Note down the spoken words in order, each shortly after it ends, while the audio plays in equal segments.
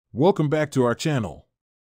Welcome back to our channel.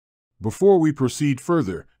 Before we proceed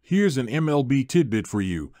further, here's an MLB tidbit for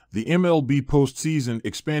you. The MLB postseason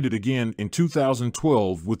expanded again in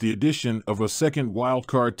 2012 with the addition of a second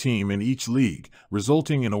wildcard team in each league,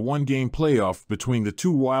 resulting in a one-game playoff between the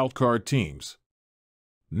two wildcard teams.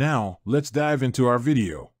 Now, let's dive into our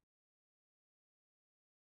video.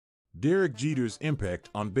 Derek Jeter's impact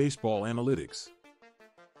on baseball analytics.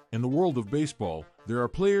 In the world of baseball, there are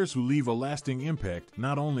players who leave a lasting impact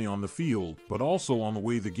not only on the field but also on the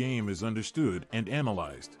way the game is understood and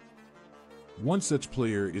analyzed. One such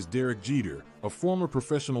player is Derek Jeter, a former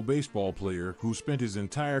professional baseball player who spent his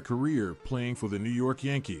entire career playing for the New York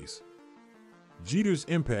Yankees. Jeter's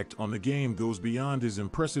impact on the game goes beyond his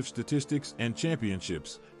impressive statistics and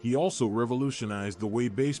championships. He also revolutionized the way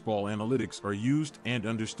baseball analytics are used and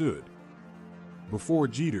understood. Before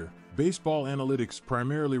Jeter, baseball analytics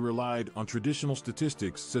primarily relied on traditional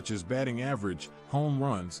statistics such as batting average, home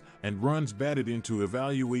runs, and runs batted in to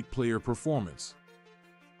evaluate player performance.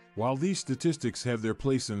 While these statistics have their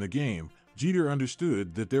place in the game, Jeter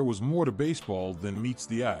understood that there was more to baseball than meets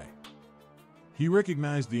the eye. He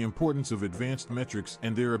recognized the importance of advanced metrics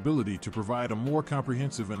and their ability to provide a more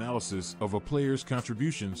comprehensive analysis of a player's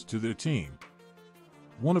contributions to their team.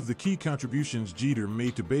 One of the key contributions Jeter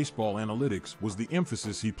made to baseball analytics was the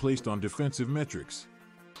emphasis he placed on defensive metrics.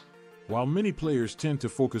 While many players tend to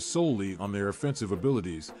focus solely on their offensive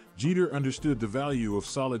abilities, Jeter understood the value of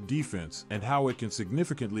solid defense and how it can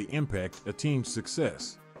significantly impact a team's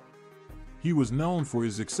success. He was known for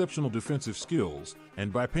his exceptional defensive skills,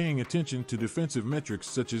 and by paying attention to defensive metrics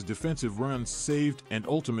such as defensive runs saved and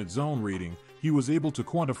ultimate zone rating, he was able to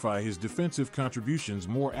quantify his defensive contributions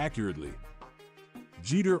more accurately.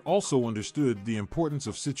 Jeter also understood the importance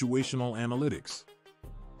of situational analytics.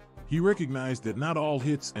 He recognized that not all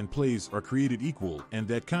hits and plays are created equal and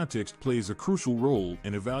that context plays a crucial role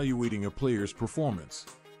in evaluating a player's performance.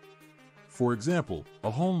 For example, a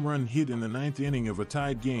home run hit in the ninth inning of a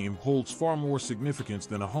tied game holds far more significance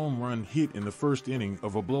than a home run hit in the first inning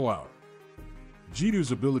of a blowout.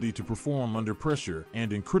 Jeter's ability to perform under pressure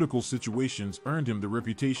and in critical situations earned him the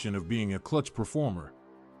reputation of being a clutch performer.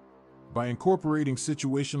 By incorporating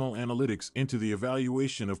situational analytics into the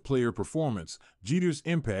evaluation of player performance, Jeter's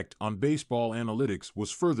impact on baseball analytics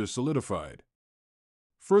was further solidified.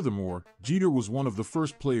 Furthermore, Jeter was one of the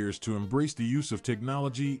first players to embrace the use of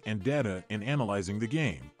technology and data in analyzing the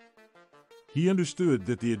game. He understood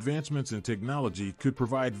that the advancements in technology could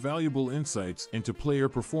provide valuable insights into player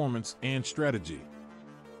performance and strategy.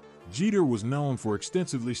 Jeter was known for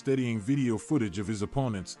extensively studying video footage of his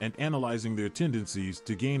opponents and analyzing their tendencies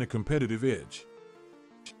to gain a competitive edge.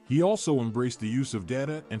 He also embraced the use of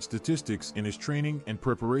data and statistics in his training and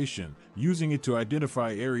preparation, using it to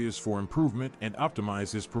identify areas for improvement and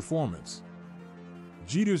optimize his performance.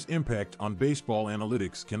 Jeter's impact on baseball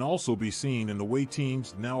analytics can also be seen in the way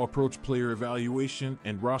teams now approach player evaluation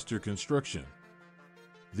and roster construction.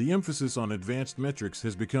 The emphasis on advanced metrics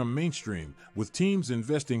has become mainstream, with teams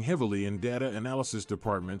investing heavily in data analysis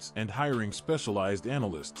departments and hiring specialized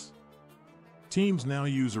analysts. Teams now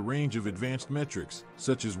use a range of advanced metrics,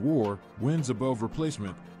 such as WAR, wins above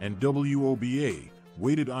replacement, and WOBA,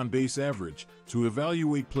 weighted on-base average, to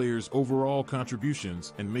evaluate players' overall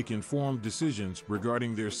contributions and make informed decisions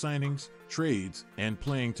regarding their signings, trades, and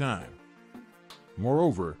playing time.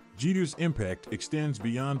 Moreover, Jeter's impact extends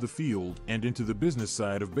beyond the field and into the business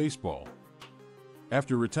side of baseball.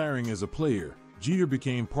 After retiring as a player, Jeter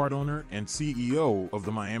became part owner and CEO of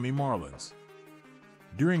the Miami Marlins.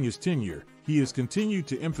 During his tenure, he has continued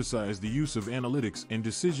to emphasize the use of analytics in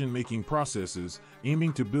decision-making processes,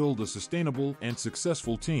 aiming to build a sustainable and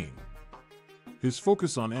successful team. His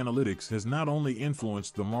focus on analytics has not only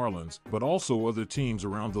influenced the Marlins but also other teams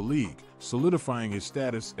around the league, solidifying his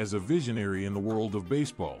status as a visionary in the world of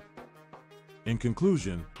baseball. In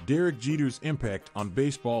conclusion, Derek Jeter's impact on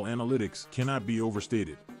baseball analytics cannot be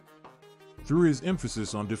overstated. Through his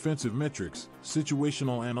emphasis on defensive metrics,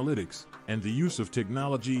 situational analytics, and the use of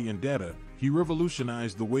technology and data, he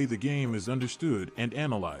revolutionized the way the game is understood and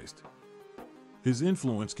analyzed. His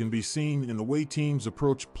influence can be seen in the way teams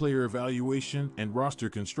approach player evaluation and roster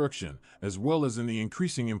construction, as well as in the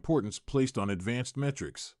increasing importance placed on advanced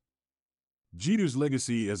metrics. Jeter's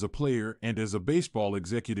legacy as a player and as a baseball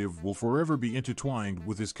executive will forever be intertwined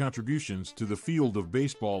with his contributions to the field of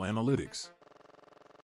baseball analytics.